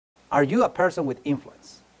are you a person with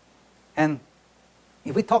influence? And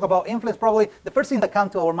if we talk about influence, probably the first thing that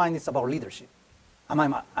comes to our mind is about leadership. Am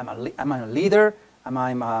I a leader? Am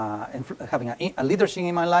I having a leadership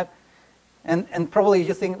in my life? And probably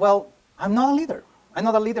you think, well, I'm not a leader. I'm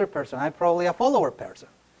not a leader person. I'm probably a follower person.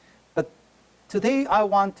 But today I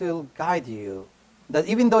want to guide you that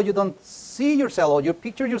even though you don't see yourself or you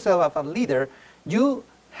picture yourself as a leader, you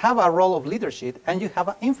have a role of leadership and you have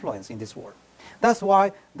an influence in this world. That's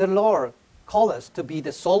why the Lord called us to be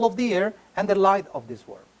the salt of the earth and the light of this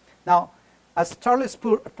world. Now, as Charles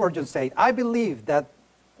Spurgeon said, I believe that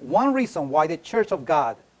one reason why the Church of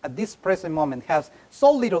God at this present moment has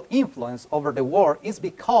so little influence over the world is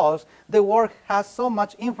because the world has so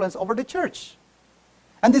much influence over the church.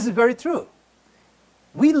 And this is very true.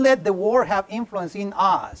 We let the world have influence in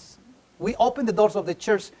us. We open the doors of the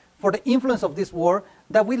church for the influence of this world,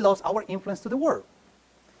 that we lost our influence to the world.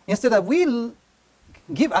 Instead of we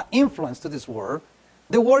give an influence to this world,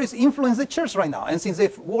 the world is influencing the church right now. And since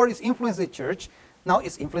the world is influencing the church, now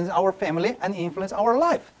it's influencing our family and influencing our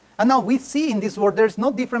life. And now we see in this world there's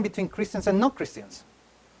no difference between Christians and non-Christians.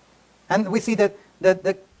 And we see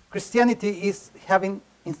that Christianity is having,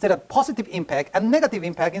 instead of positive impact, a negative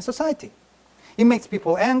impact in society. It makes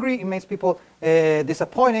people angry, it makes people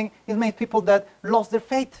disappointing, it makes people that lost their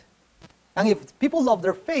faith. And if people lose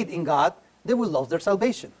their faith in God, they will lose their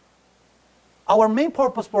salvation. Our main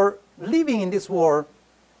purpose for living in this world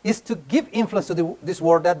is to give influence to this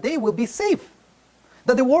world, that they will be safe,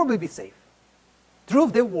 that the world will be safe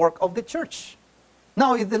through the work of the church.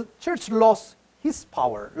 Now, if the church lost his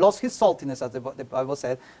power, lost his saltiness, as the Bible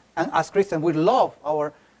said, and as Christians we love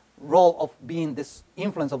our role of being this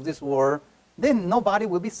influence of this world, then nobody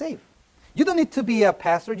will be safe. You don't need to be a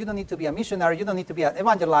pastor, you don't need to be a missionary, you don't need to be an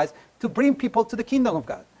evangelist to bring people to the kingdom of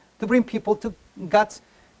God, to bring people to God's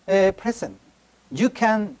presence. You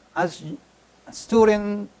can, as a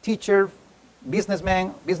student, teacher,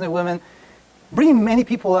 businessman, businesswoman, bring many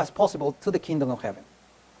people as possible to the kingdom of heaven.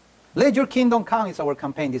 Let your kingdom come is our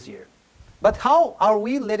campaign this year. But how are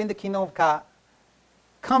we letting the kingdom of God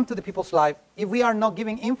come to the people's life if we are not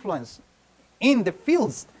giving influence in the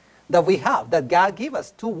fields that we have, that God gave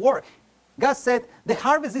us to work? God said, the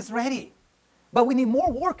harvest is ready, but we need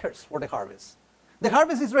more workers for the harvest. The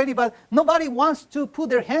harvest is ready, but nobody wants to put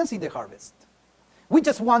their hands in the harvest. We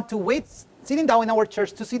just want to wait, sitting down in our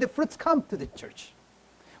church, to see the fruits come to the church.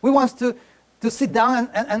 We want to sit down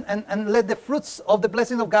and let the fruits of the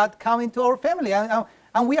blessing of God come into our family.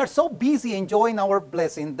 And we are so busy enjoying our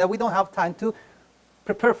blessing that we don't have time to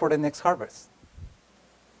prepare for the next harvest.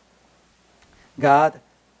 God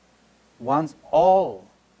wants all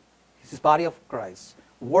his body of Christ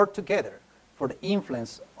work together for the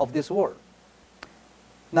influence of this world.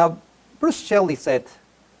 Now, Bruce Shelley said,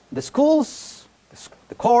 the schools,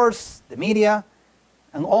 the courts, the media,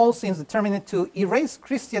 and all seems determined to erase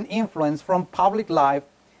Christian influence from public life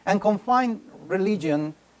and confine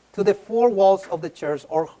religion to the four walls of the church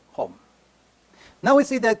or home. Now we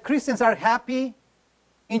see that Christians are happy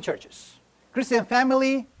in churches. Christian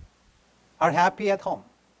family are happy at home.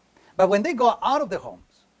 But when they go out of the homes,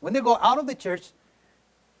 when they go out of the church,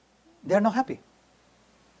 they are not happy.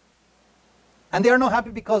 And they are not happy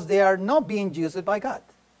because they are not being used by God.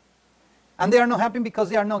 And they are not happy because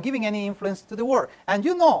they are not giving any influence to the world. And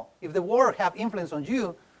you know, if the world have influence on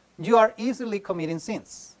you, you are easily committing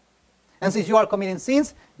sins. And since you are committing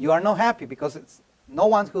sins, you are not happy, because it's no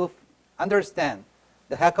one who understands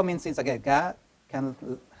that how committing sins against God can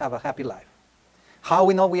have a happy life. How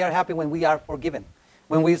we know we are happy? When we are forgiven.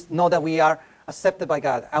 When we know that we are accepted by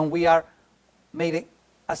God and we are made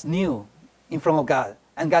as new in front of God.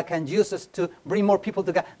 And God can use us to bring more people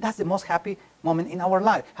to God. That's the most happy moment in our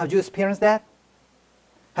life. Have you experienced that?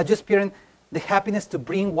 Have you experienced the happiness to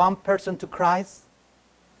bring one person to Christ?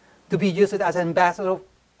 To be used as an ambassador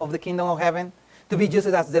of the kingdom of heaven? To be used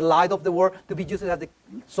as the light of the world? To be used as the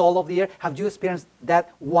soul of the earth? Have you experienced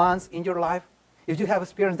that once in your life? If you have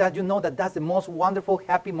experienced that, you know that that's the most wonderful,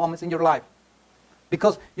 happy moments in your life.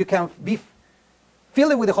 Because you can be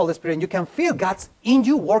filled with the Holy Spirit. You can feel God's in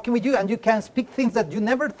you, working with you, and you can speak things that you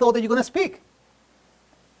never thought that you're going to speak.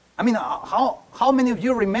 I mean, how many of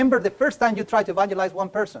you remember the first time you tried to evangelize one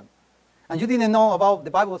person? And you didn't know about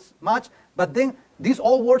the Bible much, but then these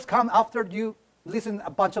old words come after you listen a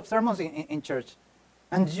bunch of sermons in church.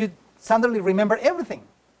 And you suddenly remember everything.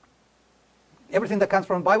 Everything that comes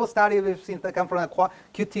from Bible study, everything that comes from a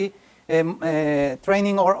QT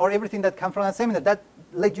training, or everything that comes from a seminar, that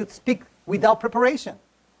let you speak without preparation.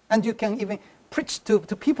 And you can even preach to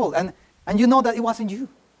people, and you know that it wasn't you.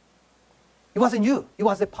 It wasn't you. It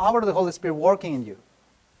was the power of the Holy Spirit working in you.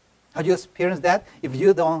 Have you experienced that? If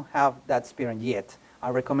you don't have that experience yet, I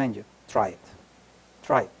recommend you, try it.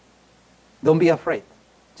 Try it. Don't be afraid.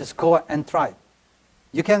 Just go and try it.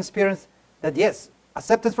 You can experience that, yes,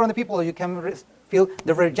 acceptance from the people, or you can feel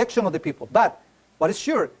the rejection of the people. But what is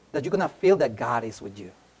sure, that you're going to feel that God is with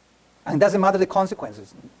you. And it doesn't matter the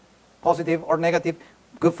consequences, positive or negative,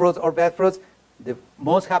 good fruits or bad fruits. The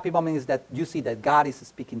most happy moment is that you see that God is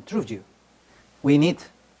speaking through you. We need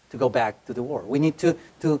to go back to the war. We need to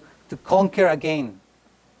conquer again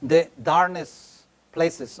the darkness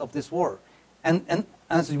places of this war. And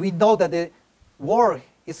as we know that the war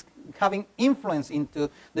is having influence into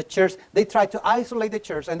the church, they try to isolate the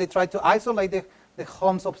church, and they try to isolate the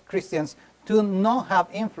homes of Christians to not have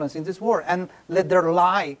influence in this war, and let their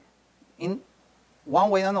lie in one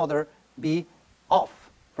way or another be off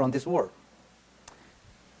from this war.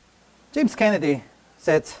 James Kennedy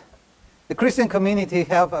said, the Christian community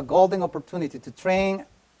have a golden opportunity to train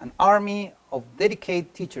an army of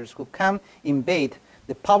dedicated teachers who can invade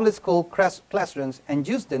the public school classrooms and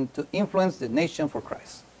use them to influence the nation for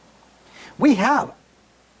Christ. We have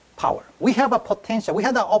power. We have a potential. We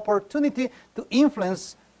have the opportunity to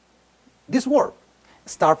influence this world.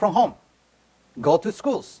 Start from home. Go to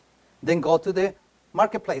schools. Then go to the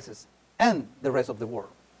marketplaces and the rest of the world.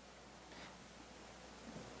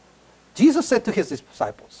 Jesus said to his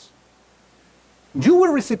disciples, you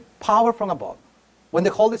will receive power from above when the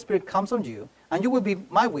Holy Spirit comes on you, and you will be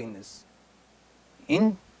my witness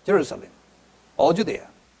in Jerusalem, all Judea,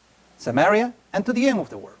 Samaria, and to the end of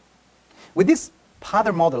the world. With this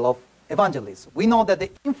pattern model of evangelism, we know that the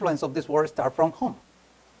influence of this world starts from home.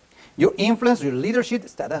 Your influence, your leadership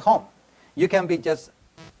starts at home. You can be just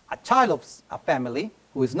a child of a family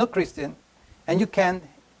who is not Christian, and you can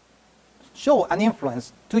show an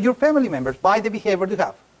influence to your family members by the behavior you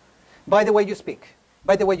have, by the way you speak,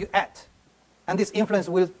 by the way you act. And this influence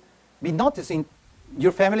will be noticed in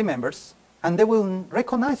your family members, and they will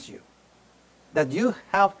recognize you, that you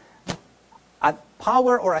have a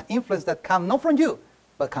power or an influence that comes not from you,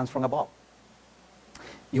 but comes from above.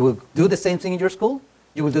 You will do the same thing in your school.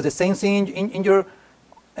 You will do the same thing in your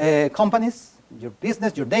companies, your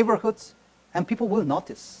business, your neighborhoods, and people will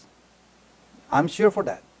notice. I'm sure for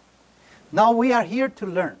that. Now we are here to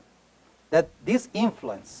learn that this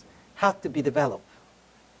influence has to be developed.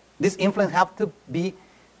 This influence has to be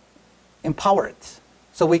empowered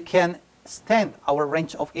so we can extend our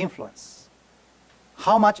range of influence.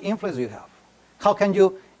 How much influence do you have? How can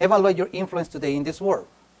you evaluate your influence today in this world?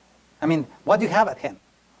 I mean, what do you have at hand?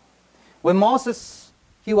 When Moses,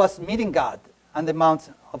 he was meeting God on the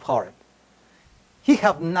Mount of Horeb, he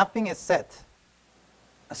had nothing except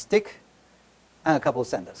a stick and a couple of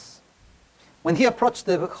sandals. When he approached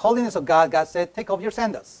the holiness of God, God said, take off your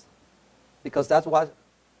sandals, because that's what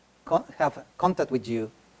have contact with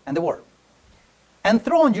you and the world. And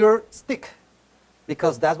throw on your stick,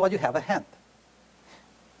 because that's what you have at hand.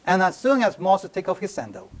 And as soon as Moses take off his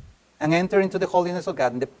sandal and enter into the holiness of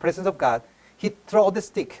God, in the presence of God, he throw the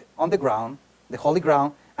stick on the ground, the holy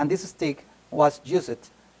ground, and this stick was used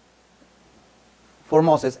for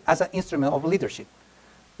Moses as an instrument of leadership.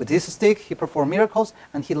 With this stick, he performed miracles,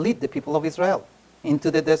 and he led the people of Israel into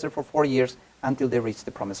the desert for 4 years until they reached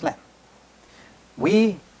the promised land.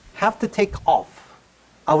 We have to take off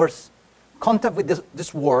our contact with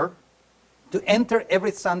this world to enter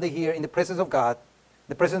every Sunday here in the presence of God,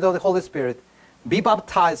 the presence of the Holy Spirit, be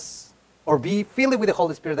baptized or be filled with the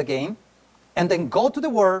Holy Spirit again, and then go to the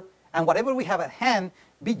world, and whatever we have at hand,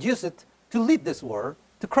 be used to lead this world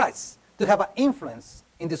to Christ, to have an influence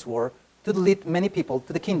in this world, to lead many people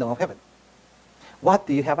to the kingdom of heaven. What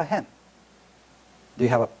do you have at hand? Do you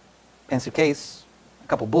have a pencil case, a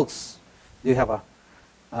couple books? Do you have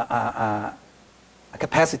a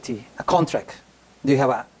capacity, a contract? Do you have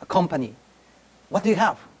a company? What do you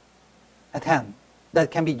have at hand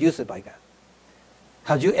that can be used by God?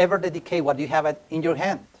 Have you ever dedicated what you have in your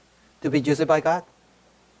hand to be used by God?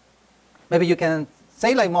 Maybe you can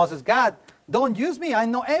say like Moses, God, don't use me,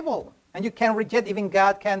 I'm not able. And you can reject, even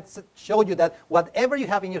God can show you that whatever you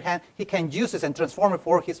have in your hand, he can use it and transform it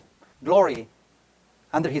for his glory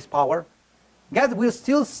under his power. God will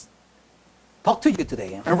still talk to you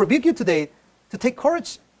today and rebuke you today to take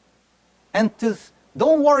courage and to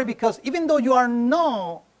don't worry, because even though you are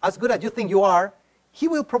not as good as you think you are, he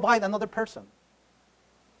will provide another person.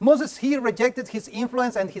 Moses, he rejected his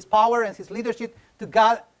influence and his power and his leadership to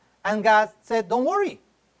God, and God said, don't worry,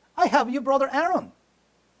 I have your brother Aaron.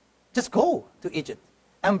 Just go to Egypt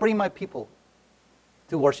and bring my people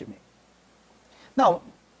to worship me. Now,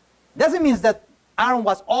 doesn't mean that Aaron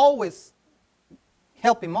was always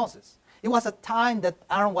helping Moses. It was a time that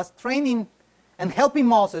Aaron was training and helping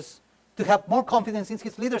Moses to have more confidence in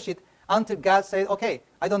his leadership until God said, okay,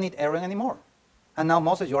 I don't need Aaron anymore. And now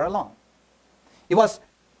Moses, you're alone. It was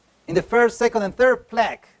in the first, second, and third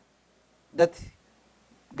plague that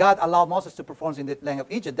God allowed Moses to perform in the land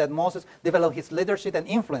of Egypt, that Moses developed his leadership and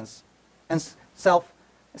influence and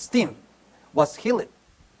self-esteem was healed.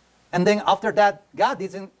 And then after that, God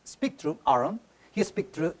didn't speak through Aaron. He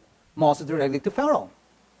spoke through Moses directly to Pharaoh.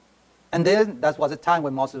 And then that was a time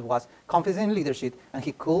when Moses was confident in leadership and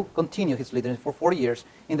he could continue his leadership for 40 years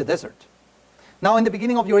in the desert. Now in the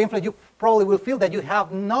beginning of your influence, you probably will feel that you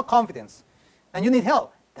have no confidence and you need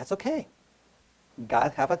help. That's okay.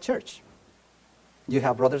 God have a church. You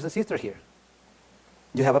have brothers and sisters here.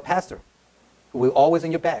 You have a pastor who will always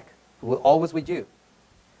in your back, who will always with you.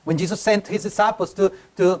 When Jesus sent his disciples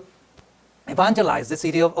to evangelize the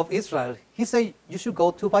city of Israel, he said, you should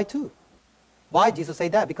go 2 by 2. Why Jesus say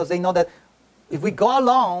that? Because they know that if we go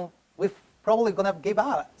alone, we're probably going to give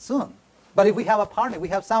up soon. But if we have a partner, we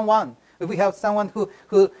have someone, if we have someone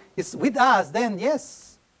who is with us, then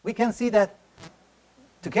yes, we can see that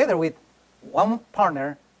together with one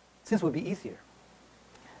partner, things will be easier.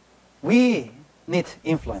 We need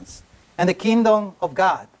influence. And the kingdom of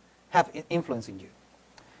God have influence in you.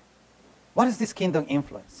 What is this kingdom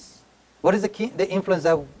influence? What is the influence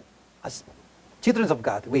that as children of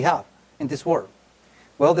God we have in this world?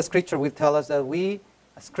 Well, the scripture will tell us that we,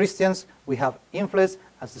 as Christians, we have influence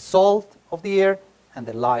as the salt of the earth and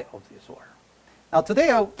the light of this world. Now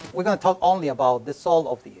today we're going to talk only about the salt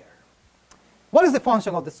of the earth. What is the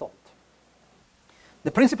function of the salt?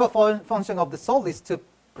 The principal function of the salt is to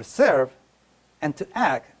preserve and to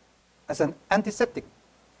act as an antiseptic.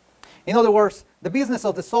 In other words, the business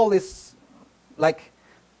of the salt is like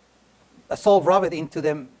a salt rubbed into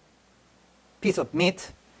the piece of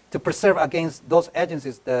meat to preserve against those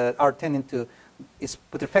agencies that are tending to its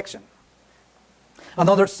putrefaction.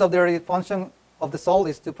 Another subsidiary function of the salt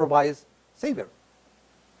is to provide savor,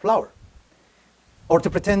 flour, or to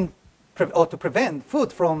prevent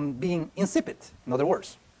food from being insipid, in other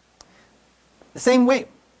words. The same way,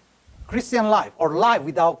 Christian life or life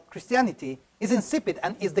without Christianity is insipid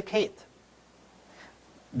and is decayed.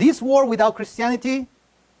 This world without Christianity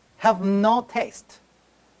have no taste,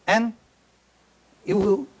 and it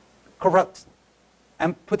will corrupt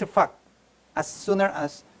and putrefact as sooner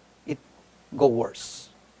as it go worse.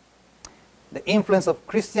 The influence of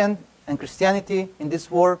Christian and Christianity in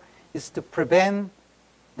this world is to prevent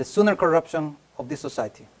the sooner corruption of this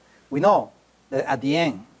society. We know that at the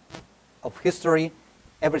end of history,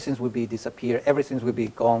 everything will be disappear, everything will be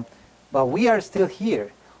gone, but we are still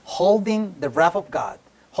here, holding the wrath of God,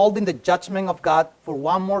 holding the judgment of God for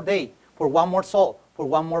one more day, for one more soul, for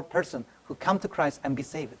one more person who come to Christ and be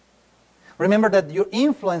saved. Remember that your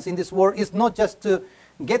influence in this world is not just to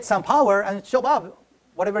get some power and show up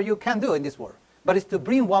whatever you can do in this world, but it's to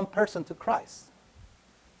bring one person to Christ,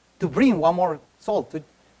 to bring one more soul to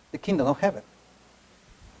the kingdom of heaven.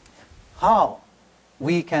 How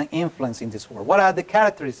we can influence in this world? What are the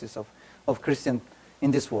characteristics of Christian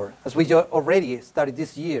in this world? As we already studied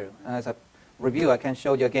this year, as a review, I can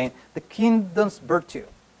show you again the kingdom's virtue.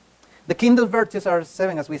 The kingdom's virtues are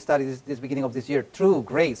 7 as we studied this beginning of this year: truth,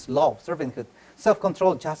 grace, love, servanthood,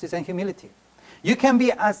 self-control, justice, and humility. You can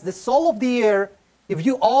be as the soul of the earth if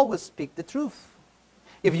you always speak the truth,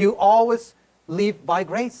 if you always live by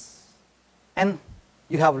grace, and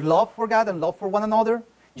you have love for God and love for one another.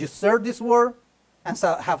 You serve this world and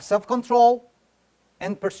have self-control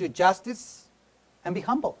and pursue justice and be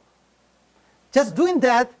humble. Just doing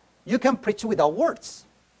that, you can preach without words.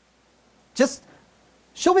 Just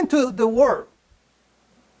showing to the world,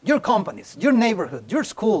 your companies, your neighborhood, your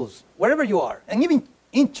schools, wherever you are, and even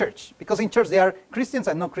in church, because in church there are Christians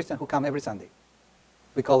and non-Christians who come every Sunday.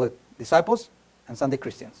 We call it disciples and Sunday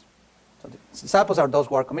Christians. So the disciples are those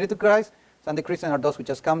who are committed to Christ. Sunday Christians are those who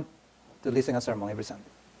just come to listen to a sermon every Sunday.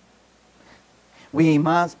 We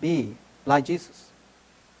must be like Jesus.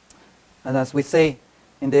 And as we say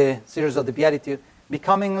in the series of the Beatitudes,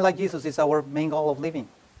 becoming like Jesus is our main goal of living.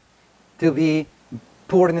 To be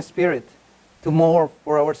poor in spirit, to mourn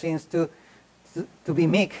for our sins, to be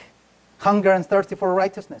meek, hunger and thirsty for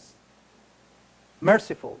righteousness,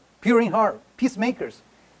 merciful, pure in heart, peacemakers,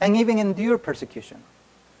 and even endure persecution.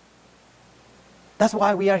 That's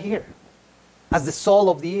why we are here, as the soul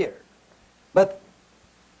of the earth. But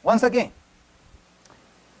once again,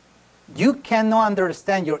 you cannot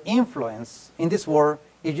understand your influence in this world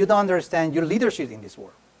if you don't understand your leadership in this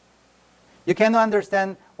world. You cannot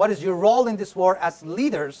understand what is your role in this world as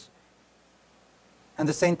leaders and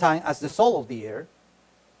at the same time as the soul of the earth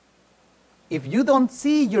if you don't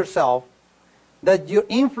see yourself that your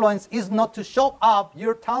influence is not to show up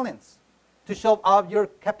your talents, to show up your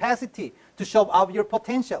capacity, to show up your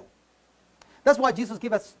potential. That's why Jesus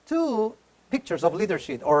gives us two pictures of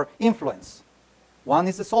leadership or influence. One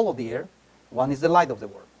is the salt of the earth, one is the light of the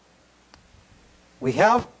world. We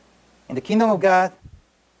have in the kingdom of God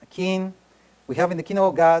a king. We have in the kingdom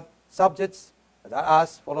of God subjects, that are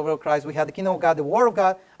us, followers of Christ. We have the kingdom of God, the word of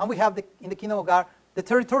God, and we have in the kingdom of God the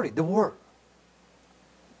territory, the world.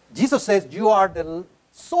 Jesus says, you are the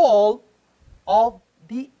soul of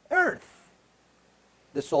the earth.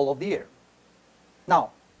 The soul of the earth.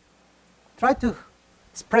 Now, try to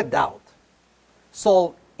spread out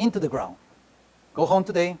salt into the ground. Go home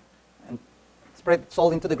today and spread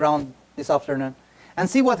salt into the ground this afternoon and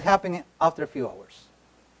see what happened after a few hours.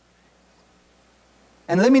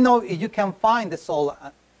 And let me know if you can find the salt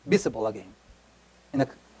visible again in a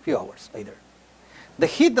few hours later. The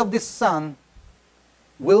heat of the sun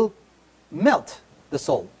will melt the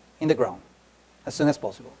salt in the ground as soon as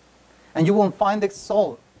possible. And you won't find the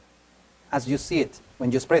salt as you see it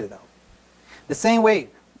when you spread it out. The same way,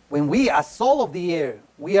 when we as salt of the air,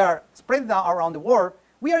 we are spread out around the world,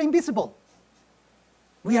 we are invisible.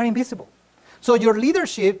 We are invisible. So your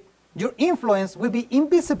leadership, your influence will be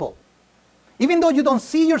invisible. Even though you don't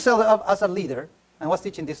see yourself as a leader, I was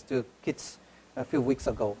teaching this to kids a few weeks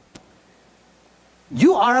ago,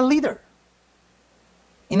 you are a leader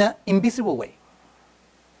in an invisible way.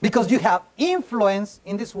 Because you have influence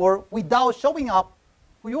in this world without showing up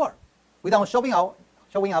who you are, without showing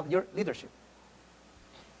up your leadership.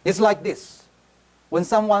 It's like this. When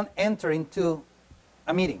someone enters into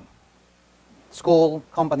a meeting, school,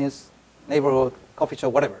 companies, neighborhood, coffee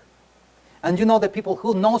shop, whatever, and you know the people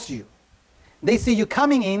who knows you, they see you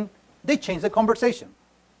coming in, they change the conversation.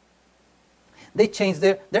 They change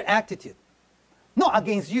their attitude. Not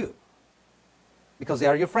against you, because they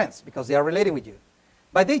are your friends, because they are relating with you.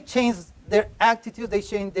 But they change their attitude, they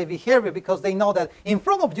change their behavior because they know that in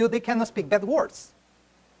front of you they cannot speak bad words.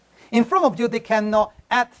 In front of you they cannot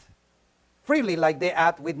act freely like they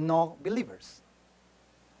act with non-believers.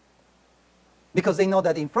 Because they know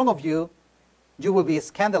that in front of you, you will be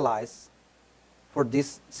scandalized for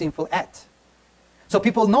this sinful act. So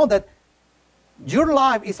people know that your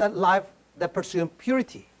life is a life that pursues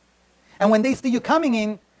purity. And when they see you coming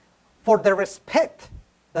in, for the respect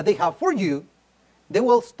that they have for you, they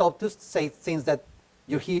will stop to say things that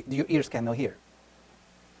your ears cannot hear.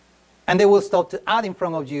 And they will stop to act in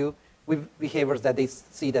front of you with behaviors that they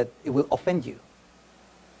see that it will offend you.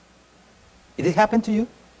 Did it happen to you?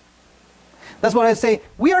 That's what I say.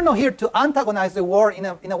 We are not here to antagonize the world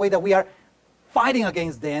in a way that we are fighting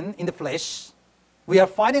against them in the flesh. We are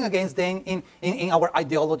fighting against them in our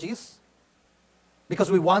ideologies because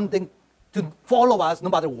we want them to follow us no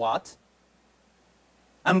matter what.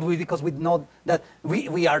 And because we know that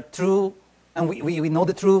we are true and we know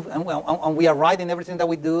the truth and we are right in everything that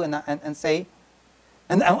we do and say.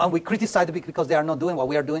 And we criticize them because they are not doing what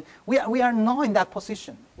we are doing. We are not in that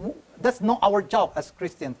position. That's not our job as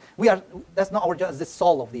Christians. That's not our job as the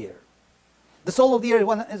soul of the earth. The soul of the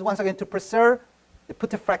earth is once again to preserve the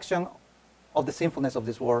putrefaction of the sinfulness of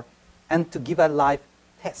this world and to give a life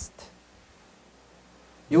test.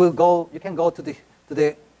 You can go to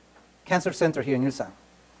the cancer center here in Ulsan.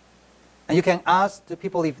 And you can ask the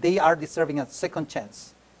people if they are deserving a second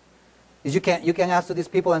chance. You can ask to these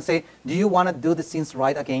people and say, do you want to do the sins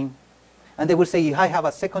right again? And they will say, if I have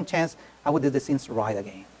a second chance, I will do the sins right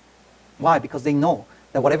again. Why? Because they know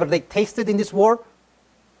that whatever they tasted in this world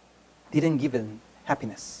didn't give them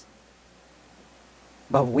happiness.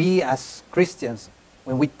 But we as Christians,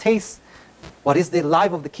 when we taste what is the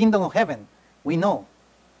life of the kingdom of heaven, we know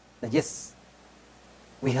that yes,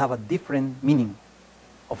 we have a different meaning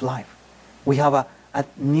of life. We have a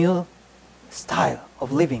new style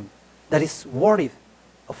of living that is worthy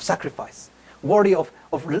of sacrifice, worthy of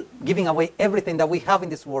giving away everything that we have in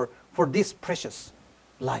this world for this precious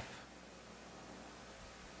life.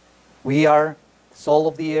 We are the soul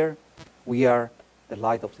of the earth. We are the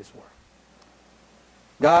light of this world.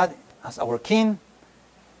 God, as our King,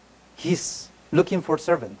 He's looking for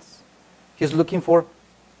servants. He's looking for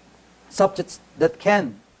subjects that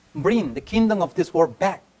can bring the kingdom of this world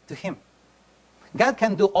back to Him. God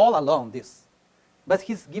can do all alone this, but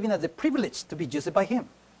He's giving us the privilege to be used by Him.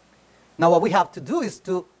 Now what we have to do is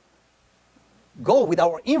to go with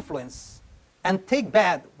our influence and take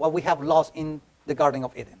back what we have lost in the Garden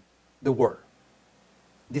of Eden, the world,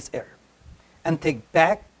 this earth, and take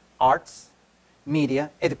back arts,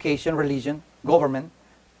 media, education, religion, government,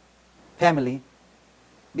 family,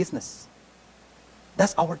 business.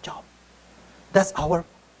 That's our job. That's our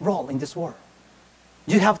role in this world.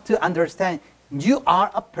 You have to understand, you are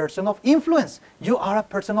a person of influence. You are a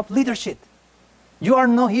person of leadership. You are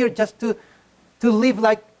not here just to live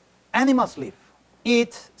like animals live.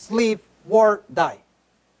 Eat, sleep, work, die.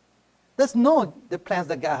 That's not the plans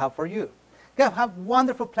that God has for you. God has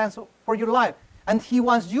wonderful plans for your life. And He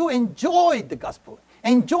wants you to enjoy the gospel,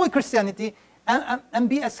 enjoy Christianity, and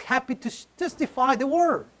be as happy to testify the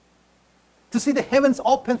word. To see the heavens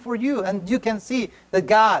open for you, and you can see that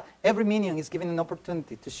God, every minion, is given an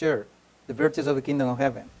opportunity to share the virtues of the kingdom of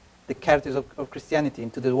heaven, the characters of Christianity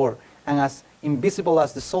into the world. And as invisible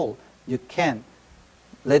as the soul, you can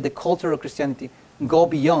let the culture of Christianity go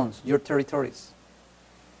beyond your territories.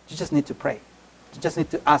 You just need to pray. You just need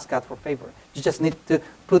to ask God for favor. You just need to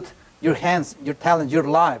put your hands, your talent, your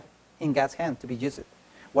life in God's hand to be used.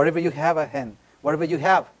 Whatever you have at hand, whatever you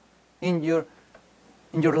have in your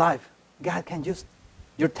life, God can use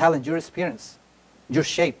your talent, your experience, your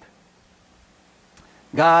shape.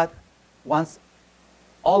 God wants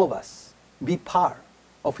all of us be part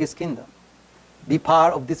of His kingdom, be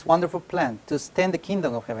part of this wonderful plan to extend the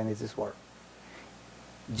kingdom of heaven in this world.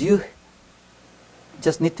 You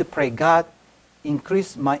just need to pray, God,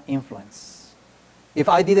 increase my influence. If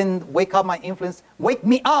I didn't wake up my influence, wake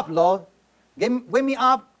me up, Lord. Wake me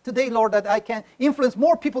up today, Lord, that I can influence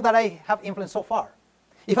more people that I have influenced so far.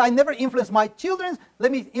 If I never influence my children,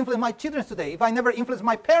 let me influence my children today. If I never influence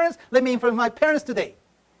my parents, let me influence my parents today.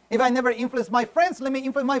 If I never influence my friends, let me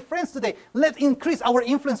influence my friends today. Let's increase our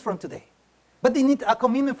influence from today. But they need a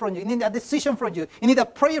commitment from you. You need a decision from you. You need a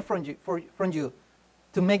prayer from you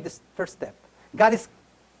to make this first step. God is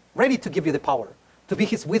ready to give you the power to be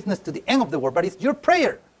His witness to the end of the world. But it's your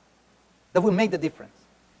prayer that will make the difference.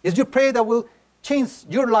 It's your prayer that will change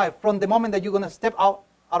your life from the moment that you're going to step out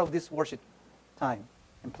of this worship time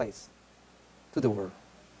and place to the world.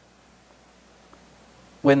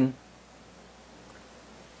 When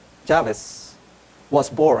Jabez was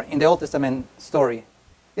born in the Old Testament story,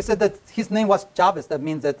 it said that his name was Jabez. That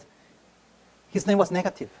means that his name was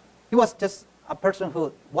negative. He was just a person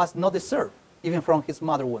who was not deserved, even from his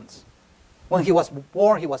mother's wombs. When he was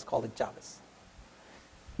born, he was called Jabez.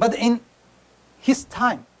 But in his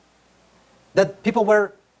time, that people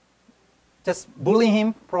were just bullying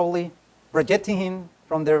him, probably rejecting him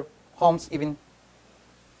from their homes even,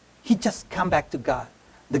 he just came back to God,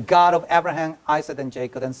 the God of Abraham, Isaac, and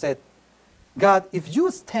Jacob, and said, God, if you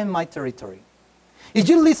extend my territory, if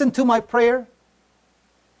you listen to my prayer,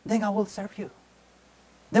 then I will serve you.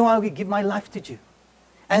 Then I will give my life to you.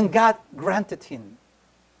 And God granted him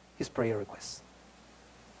his prayer request.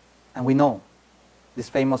 And we know this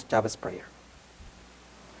famous Jabez prayer.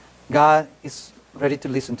 God is ready to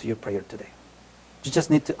listen to your prayer today. You just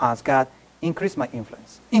need to ask God, increase my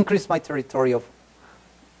influence, increase my territory of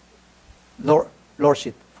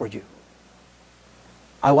lordship for you.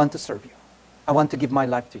 I want to serve you. I want to give my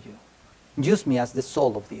life to you. Use me as the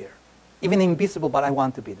soul of the earth. Even invisible, but I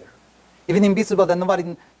want to be there. Even invisible that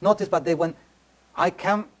nobody noticed, but when I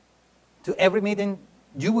come to every meeting,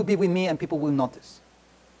 you will be with me and people will notice.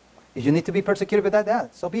 If you need to be persecuted with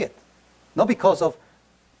that, so be it. Not because of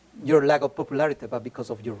your lack of popularity, but because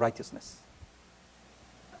of your righteousness.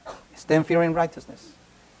 Stand firm in righteousness.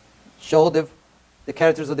 Show the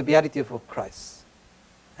characters of the beatitude of Christ.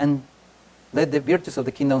 And let the virtues of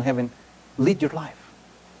the kingdom of heaven lead your life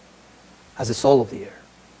as the soul of the earth.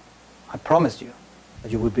 I promise you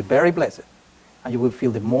that you will be very blessed and you will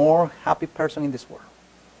feel the more happy person in this world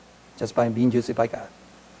just by being used by God.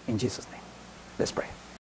 In Jesus' name. Let's pray.